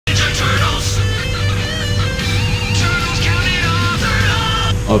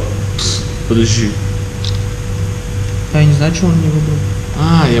Подожди. А я не знаю, что он мне выбрал.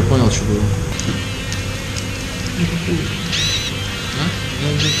 А, я понял, что было. А?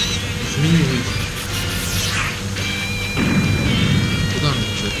 Надо в меню выйти. Куда мне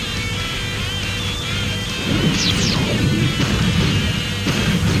бежать?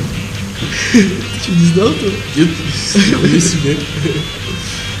 Ты что, не знал то? Нет, я себе.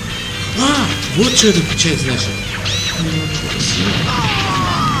 А, вот что это печать значит.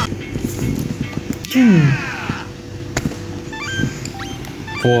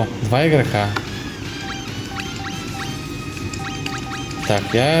 О, 2 игрока. Так,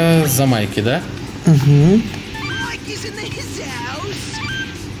 я за Майки, да? Угу.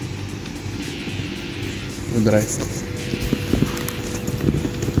 Выбирайся.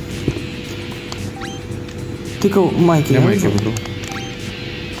 Ты кого? Майки? Я Майки выбрал.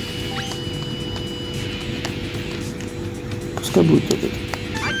 Пускай будет этот.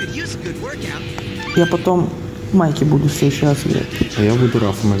 Я потом Майки буду в следующий раз играть. А я буду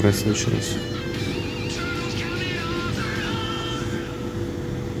Рафом играть в следующий раз.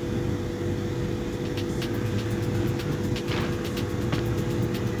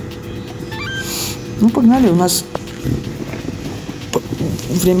 Ну, погнали, у нас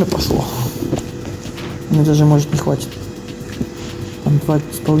время пошло. Мне даже, может, не хватит. Там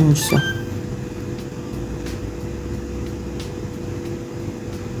 2,5 часа.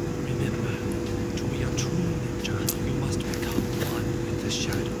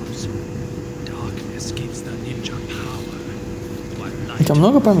 У тебя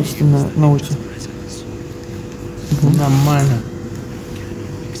много памяти на ульте? Нормально.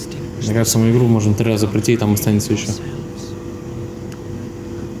 Мне кажется, мы игру можем 3 раза пройти, и там останется еще.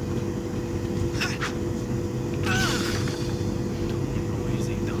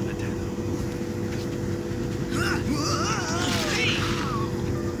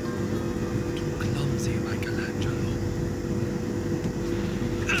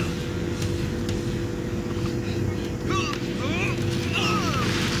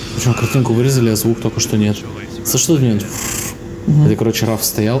 Причем картинку вырезали, а звук только что нет. За что это нет? Это, короче, Раф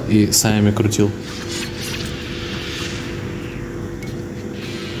стоял и саями крутил.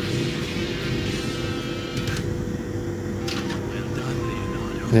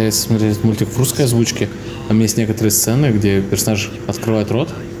 Когда я смотрел этот мультик в русской озвучке, там есть некоторые сцены, где персонаж открывает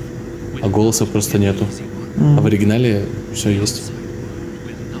рот, а голоса просто нету. А в оригинале все есть.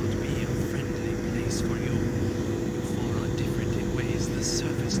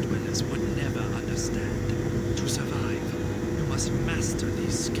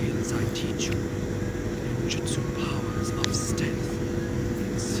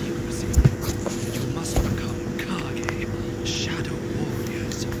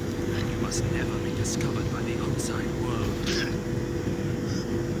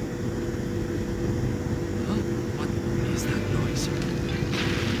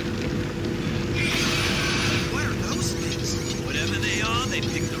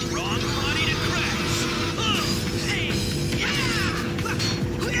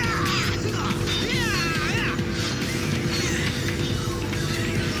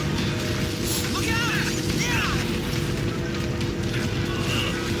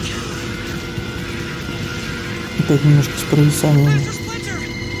 Опять немножко с провисанием.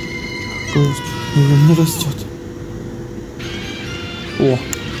 То есть не растет. О,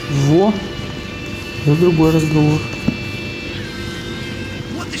 во! Это другой разговор.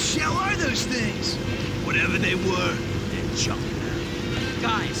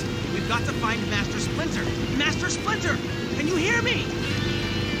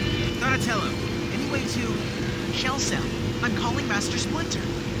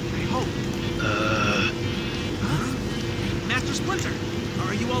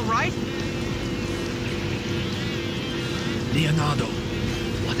 Leonardo,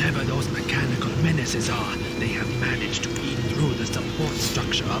 whatever those mechanical menaces are, they have managed to eat through the support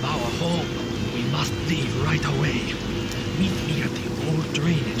structure of our home. We must leave right away. Meet me at the old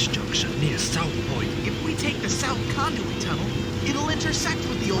drainage junction near South Point. If we take the South Conduit Tunnel, it'll intersect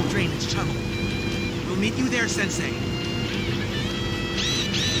with the old drainage tunnel. We'll meet you there, Sensei.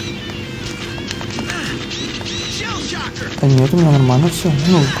 Shell shocker! А нет, у меня нормально все.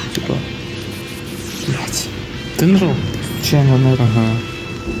 Ну, типа. Блять. Ты нажал? Случайно на это. Ага.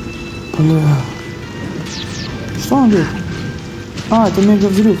 Бля. Что он говорит? А, это мега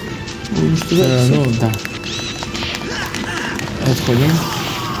взрыв. Ну да. Отходим.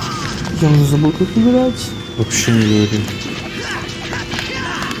 Я уже забыл, как играть. Вообще не говорю.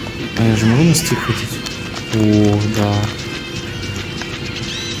 А я же могу на стик хотеть? О, да.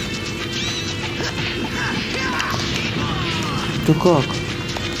 Ты как?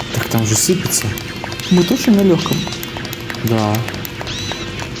 Так Там же сыпется. Мы точно на легком. Да.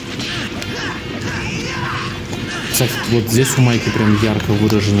 Кстати, вот здесь у Майки прям ярко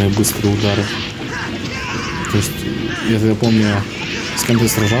выраженные быстрые удары. То есть, я тогда помню, с кем-то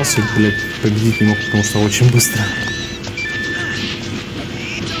сражался, блядь, победить не мог, потому что очень быстро.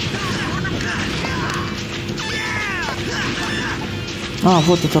 А,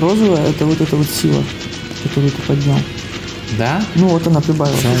 вот это розовая, это вот эта вот сила, которую ты поднял. Да? Ну вот она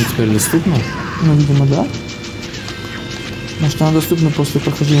прибавилась. Все, она теперь доступна? Ну, видимо, да. Может, она доступна после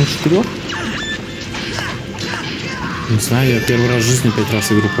прохождения 4? Не знаю, я первый раз в жизни 5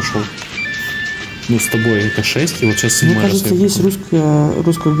 раз игру прошел. Ну, с тобой это 6, и вот сейчас 7 Мне раз. кажется, есть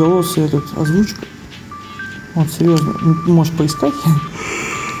русскоголосый этот озвучка. Вот, серьезно. Можешь поискать.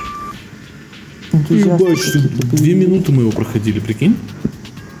 Ебать, что 2 минуты мы его проходили, прикинь?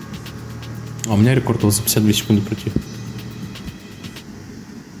 А у меня рекорд за 52 секунды пройти.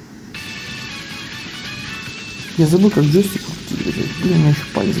 Я забыл, как джойстик крутить. Блин, у меня еще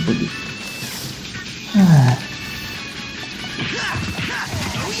палец болит.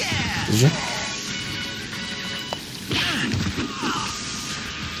 Же?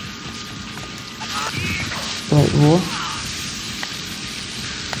 Давай, во.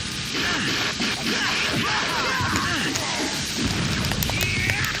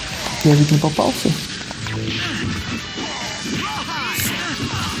 Я ведь не попался?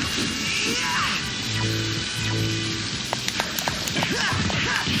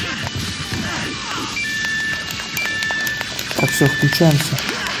 Так, все, включаемся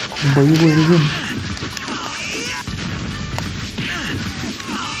в боевой режим.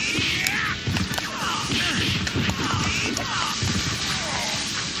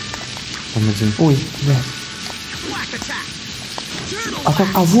 Там один. Ой, да. А как?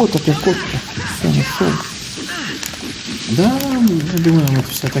 А вот опять кот-то. Все, нашел. Да, я думаю, нам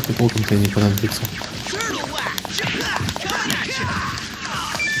это все атаки толком-то и не понадобится.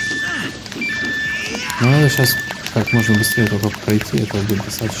 Но надо сейчас как можно быстрее только пройти, этого будет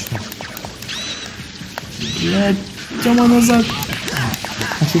достаточно. Блядь, Тёма назад!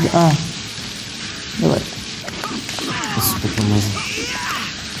 Давай. Сука, промазал.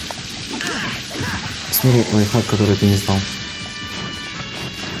 Смотри, лайфхак, который ты не знал.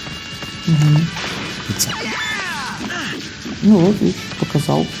 Угу. Пицца. Ну вот, видишь,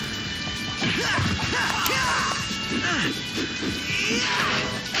 показал.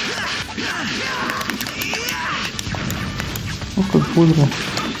 Ох, как бодро.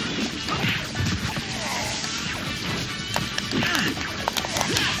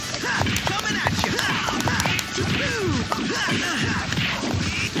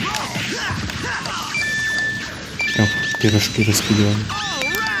 Как пирожки раскидываем.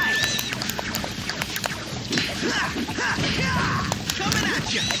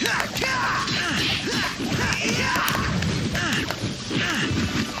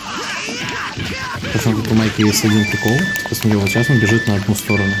 Причем тут у Майки есть один прикол. Посмотри, вот сейчас он бежит на одну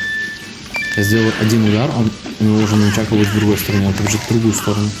сторону. Я сделал один удар, у него уже нунчак будет в другой стороне, он побежит в другую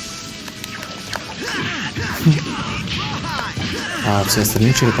сторону. А все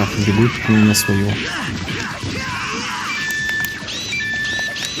остальные черепахи бегут на свою.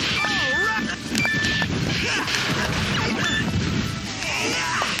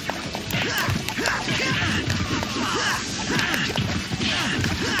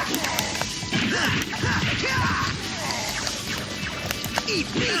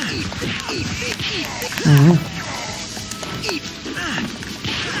 Угу.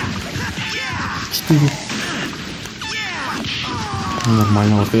 4. Ну,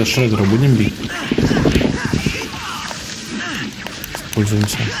 нормально. Вот когда шредера будем бить,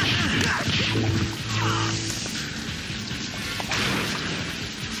 пользуемся.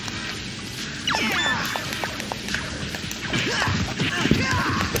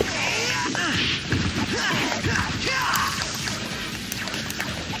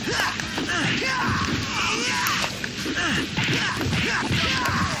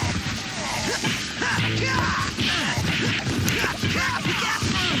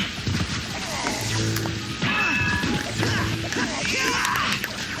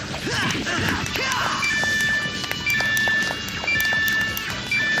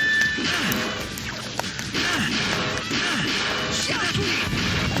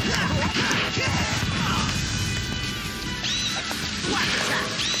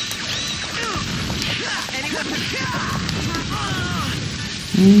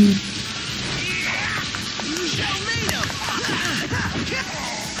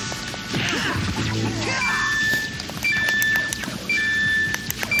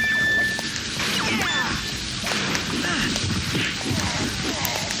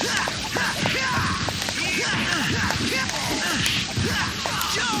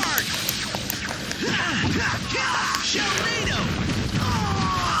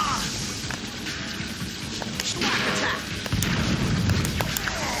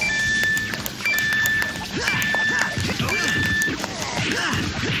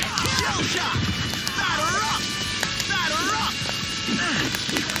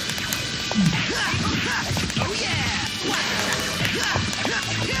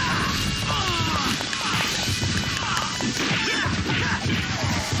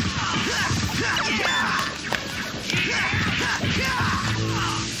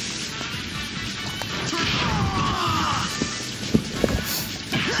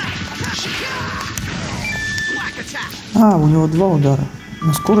 А, у него 2 удара.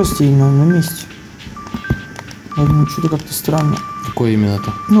 На скорости и на месте. Я думаю, что-то как-то странно. Какой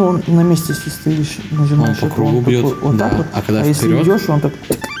именно-то? Ну, он на месте, если стоишь, нажимаешь. Он по кругу бьет. Вот да. так вот. А когда если вперед, идешь, он так...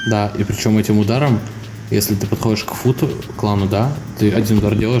 да, и причем этим ударом, если ты подходишь к футу, клану, да, ты один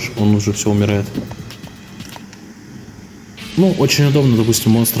удар делаешь, он уже все умирает. Ну, очень удобно,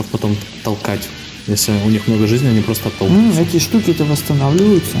 допустим, монстров потом толкать. Если у них много жизни, они просто оттолкнутся. Эти штуки-то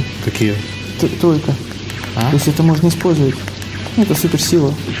восстанавливаются. Какие? Только. А? То есть это можно использовать. Это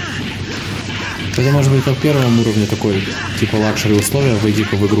суперсила. Это может быть на первом уровне такой, типа лакшери условия,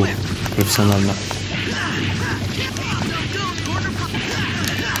 войди-ка в игру профессионально.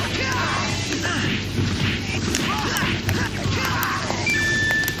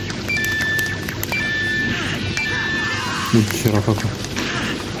 Ну, хера как.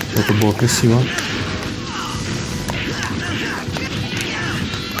 Это было красиво.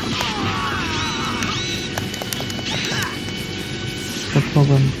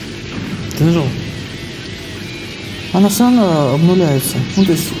 Попробуем. Ты нажал? Она все равно обнуляется. Ну,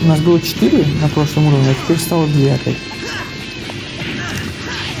 то есть у нас было 4 на прошлом уровне, а теперь стало 2 опять.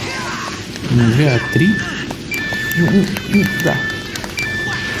 Не 2, а 3? Да.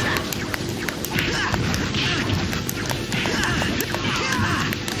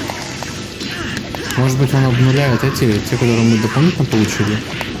 Может быть, он обнуляет те, которые мы дополнительно получили?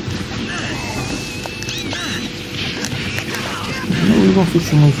 Ну, в любом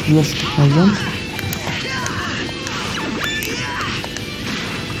случае, мы их в ящиках найдем.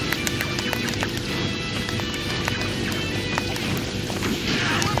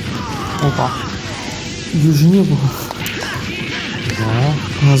 Опа. Ее же не было. Да.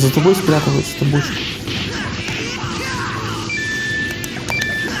 Она за тобой спряталась, эта бочка.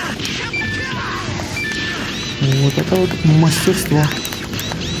 Вот это вот мастерство.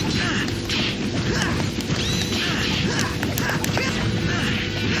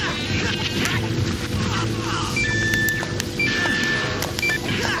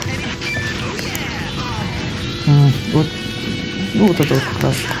 Вот, ну вот это вот как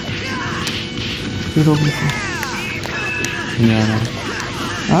раз иероглифы. Не она.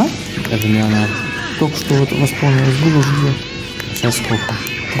 А? Это не она. Только что вот восполнилось, было же 2. Сейчас сколько?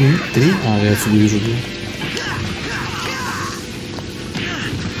 3? А, я отсюда вижу 2.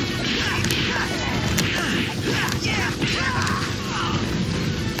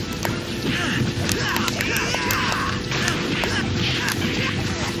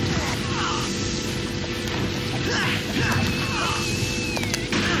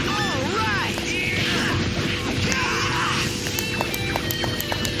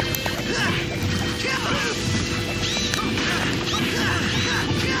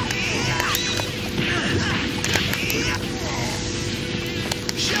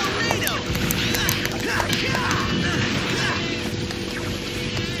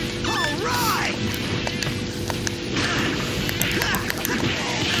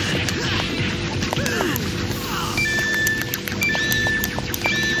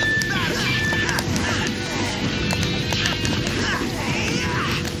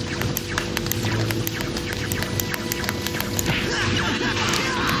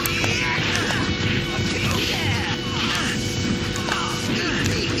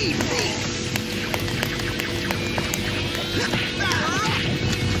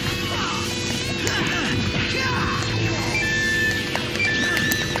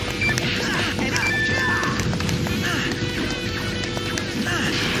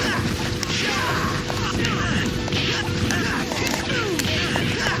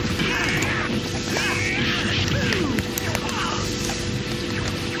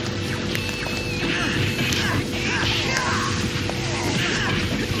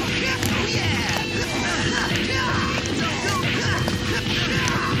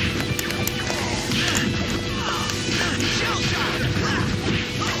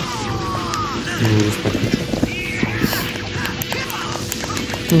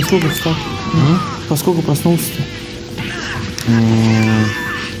 Ты сколько встал? Поскольку проснулся-то?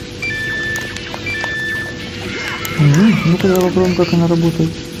 Ну тогда попробуем, как она работает.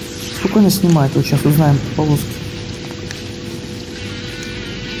 Спокойно снимает, вот сейчас узнаем по полоске.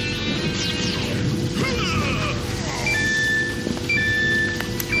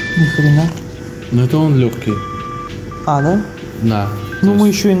 Ни хрена. Ну это он легкий. А, да? Да. Ну, мы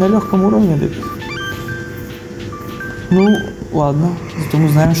еще и на легком уровне. Да. Ну, ладно. Зато мы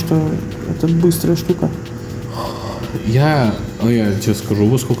знаем, что это быстрая штука. Я тебе скажу,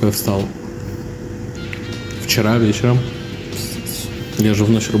 во сколько я встал. Вчера вечером. Я же в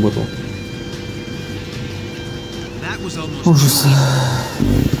ночь работал. Ужас.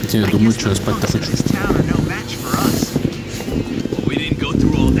 Я думаю, что я спать-то хочу.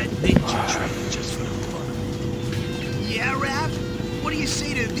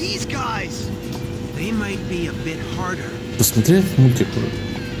 Посмотри этот мультик.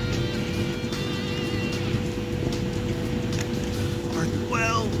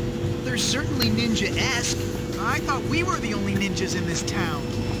 Well, they're certainly ninja-esque. I thought we were the only ninjas in this town.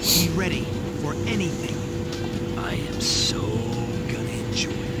 Be ready for anything. I am so gonna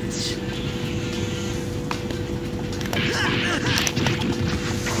enjoy this.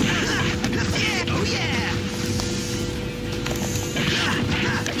 Yeah, oh yeah!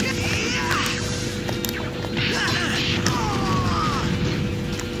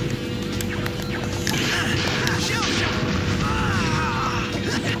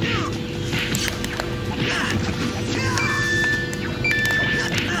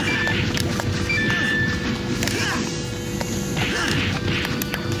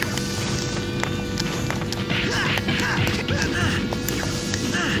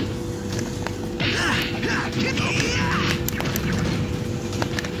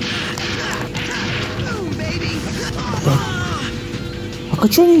 А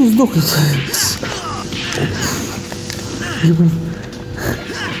чё они не сдохнут?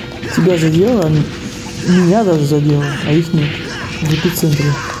 Тебя задело, меня даже задело, а их нет. В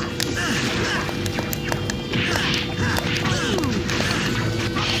эпицентре.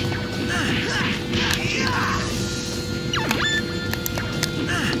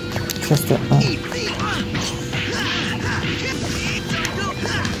 Сейчас-то...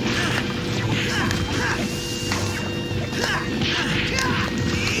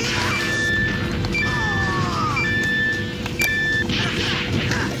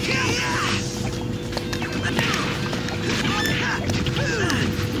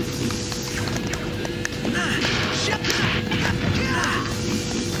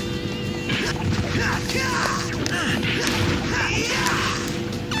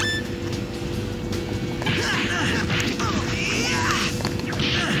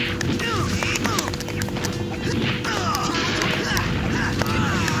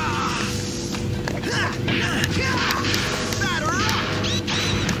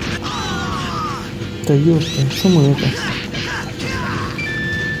 Да ёпта, что мы это?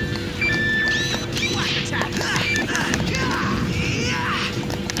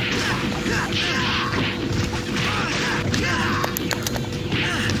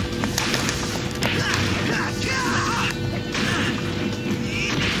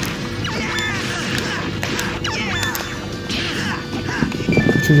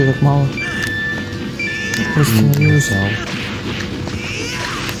 Чего так мало? Остановилась.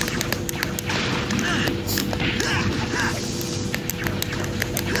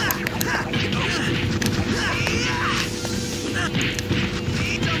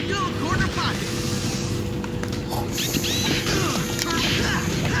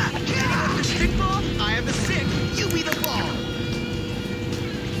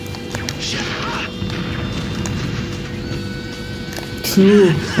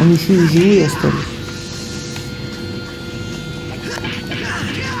 Чего? Он еще и живые остались.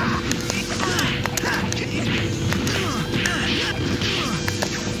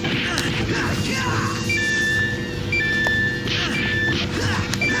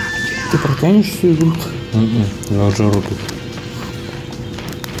 Ты протянешь всю игру? Я уже руку.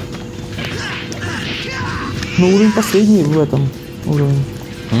 Ну, уровень последний в этом уровне.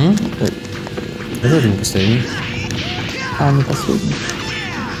 Это не последний. А, не последний.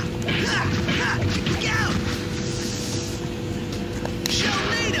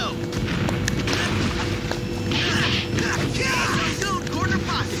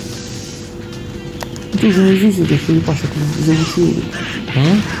 Ты уже наизусть этих черепашек заучил.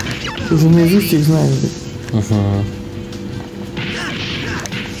 Ты уже наизусть их знаешь. Ага.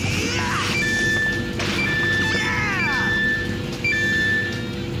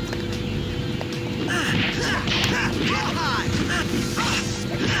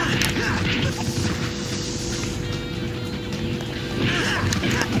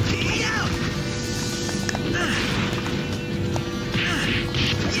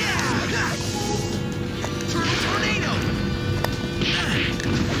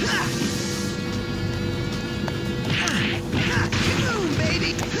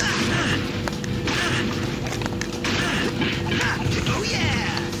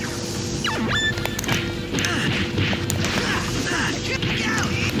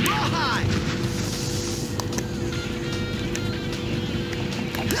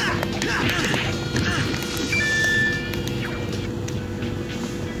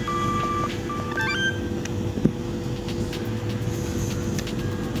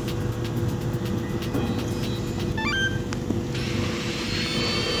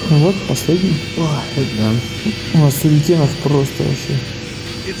 вот последний. Ой, да. У нас сюрикенов просто вообще.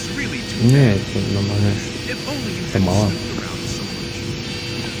 Нет, это нормально. Это мало.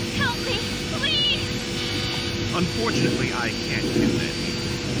 Unfortunately, I can't get that.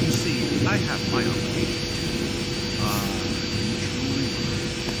 You see, I have my obligations.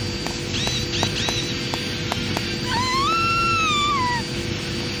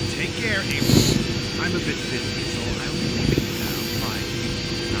 Take care, April. I'm a bit busy, so I'll be leaving you now. Bye.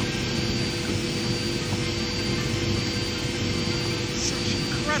 Now. Such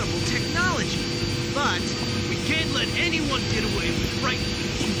incredible technology. But we can't let anyone get away with it, right?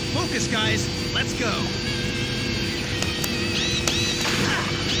 Focus, guys. Let's go.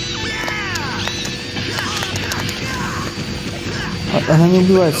 Она не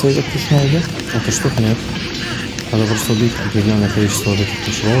убивается, я так понимаю, да? Эта штука нет. Надо просто убить определенное количество вот этих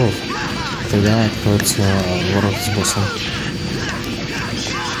ключевых, тогда откроются ворота с боссом.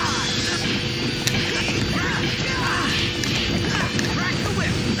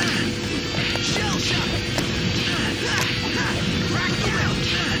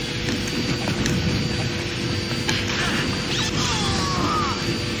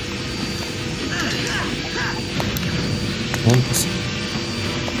 Компас.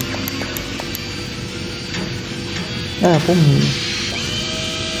 Я помню.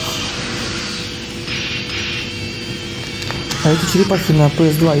 А эти черепахи на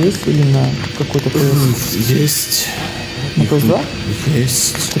PS2 есть или на какой-то PS? Есть. На PS2?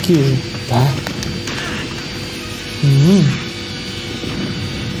 Есть. Такие же? Да.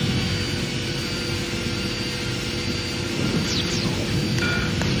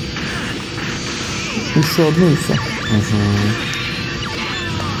 Еще одну и все.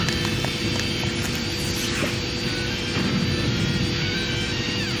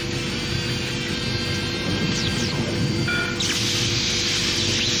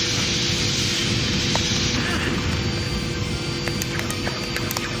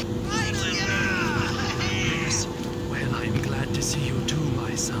 Well, I'm glad to see you too,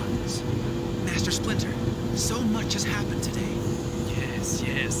 my sons. Master Splinter, so much has happened today. Yes,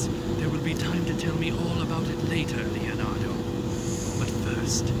 yes. There will be time to tell me all about it later, Leonardo. But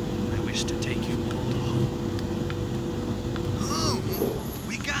first, I wish to take you all home. Home?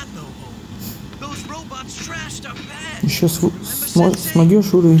 We got no home. Those robots trashed our bed. Еще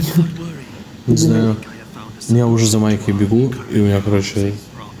смогешь уровень? Не знаю. Я уже за Майкой бегу, и у меня, короче...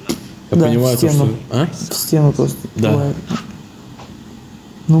 Я Да, понимаю, в стену. что... А? В стену просто. Да. Бывает.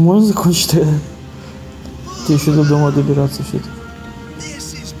 Ну, можно закончить тогда? Тебе еще до дома добираться все-таки.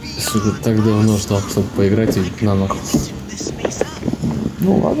 Сука, так давно ждал, чтобы поиграть и на нахуй.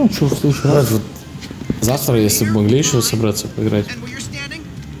 Ну ладно, что в следующий раз. Вот завтра, если бы могли еще собраться поиграть. And where you're standing,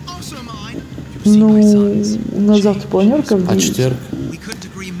 also mine. Ну, на завтра планерка. А четверг? We couldn't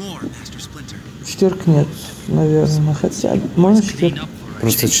agree more, Master Splinter. Четверг нет, наверное. Хотя, можно четверг.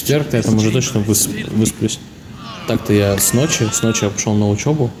 Просто четверг-то я там уже точно высплюсь. Так-то я с ночи я пошел на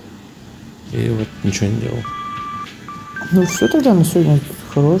учебу. И вот ничего не делал. Ну все тогда на сегодня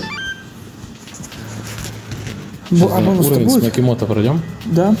хорош. А бонус-то Уровень с будет? Макимото пройдем?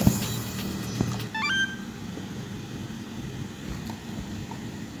 Да.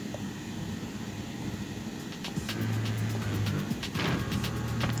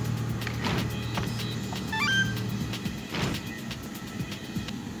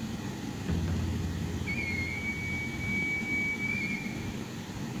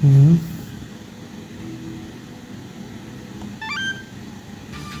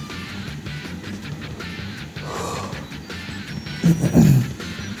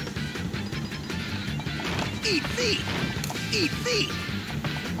 Eat thee! Eat thee!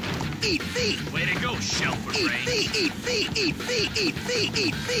 Eat thee! Way to go, Shelfer Eat Ray. thee! Eat thee! Eat thee! Eat thee!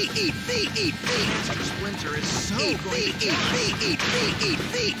 Eat thee! Eat thee! Eat thee! Master Splinter is so going to kill us. Eat thee! Eat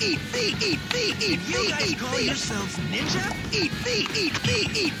thee! Eat thee! Eat thee! Eat thee! You guys call yourselves ninja? Eat thee! Eat thee!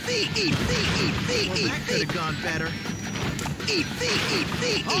 Eat thee! Eat thee! Eat thee! Well, that could have gone better. Eat thee! Eat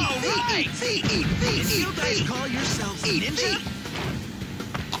thee! Eat thee! Eat thee! Eat thee! Eat thee! You guys call yourselves ninja?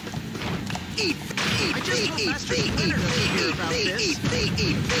 Eat thee! I just hope Master Splinter doesn't hear about this. Eat thee!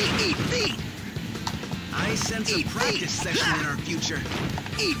 Eat thee! Eat thee! I sense a practice session in our future.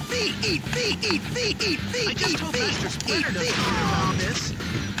 Eat thee! Eat thee! Eat thee! Eat thee! I just hope Master Splinter doesn't hear about this.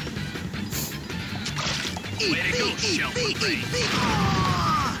 Eat thee! Eat thee! Eat thee! Eat thee!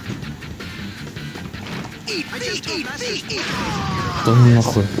 Eat thee! Eat thee! Да ну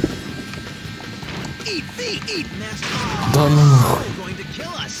нахуй. Eat thee! Eat Master Да ну нахуй. going to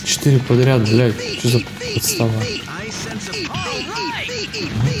kill us. 4 подряд, блядь. Что за подстава? I sense a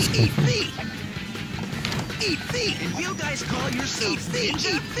And you guys call yourselves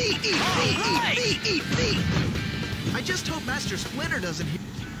Ninja? All right. I just hope Master Splinter doesn't hear.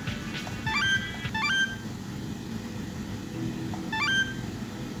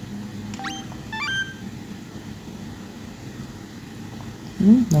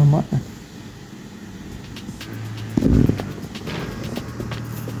 Нормально.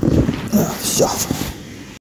 Все.